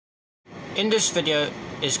In this video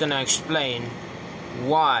is going to explain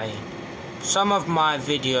why some of my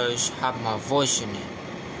videos have my voice in it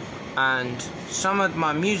and some of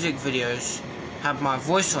my music videos have my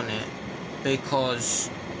voice on it because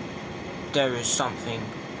there is something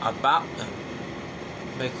about them,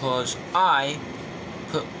 because I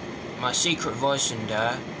put my secret voice in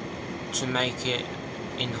there to make it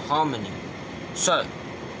in harmony. So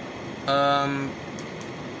the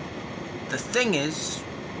thing is,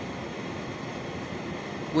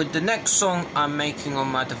 with the next song I'm making on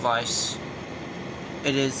my device,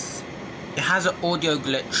 it has an audio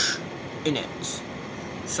glitch in it.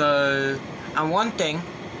 So, and one thing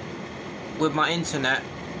with my internet,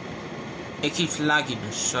 it keeps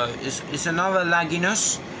lagginess. So it's another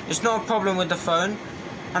lagginess. It's not a problem with the phone.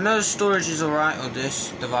 I know the storage is alright on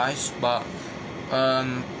this device, but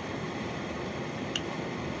I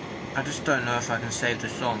just don't know if I can save the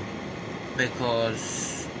song,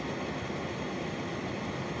 because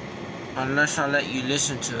unless I let you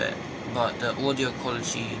listen to it, but the audio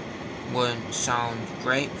quality won't sound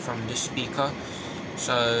great from this speaker,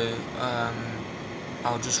 so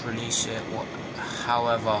I'll just release it.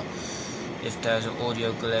 However, if there's an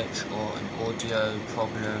audio glitch or an audio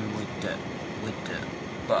problem with the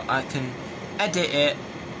but I can edit it.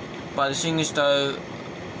 But the thing is though,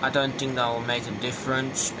 I don't think that will make a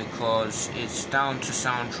difference, because it's down to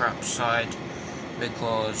Soundtrap's side,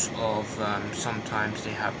 because of sometimes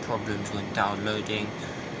they have problems when downloading.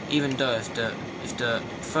 Even though if the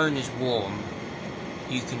phone is warm,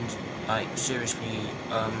 you can like seriously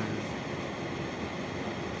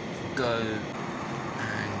go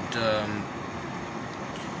and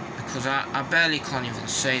because I barely can't even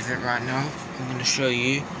save it right now. I'm going to show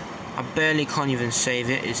you. I barely can't even save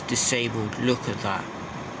it. It's disabled. Look at that.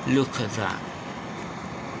 Look at that.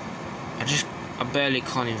 I barely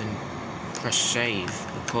can't even press save,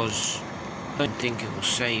 because I don't think it will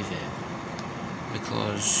save it,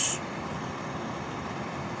 because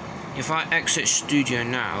if I exit Studio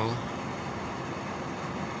now,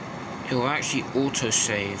 it will actually auto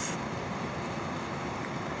save.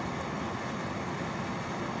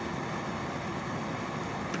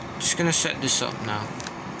 Just gonna set this up now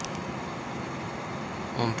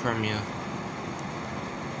on Premiere.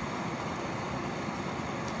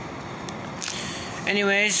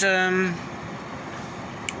 Anyways, it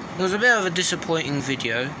was a bit of a disappointing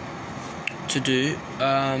video to do.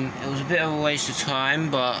 It was a bit of a waste of time,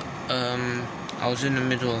 but I was in the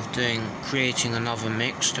middle of creating another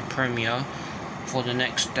mix to Premiere for the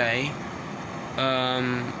next day.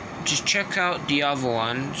 Just check out the other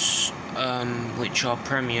ones, which are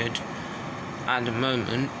premiered at the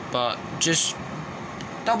moment, but just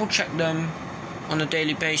double check them on a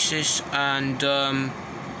daily basis. And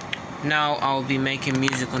now I'll be making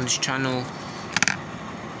music on this channel.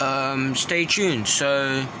 Stay tuned.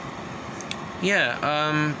 So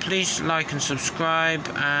yeah, please like and subscribe,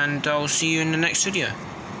 and I'll see you in the next video.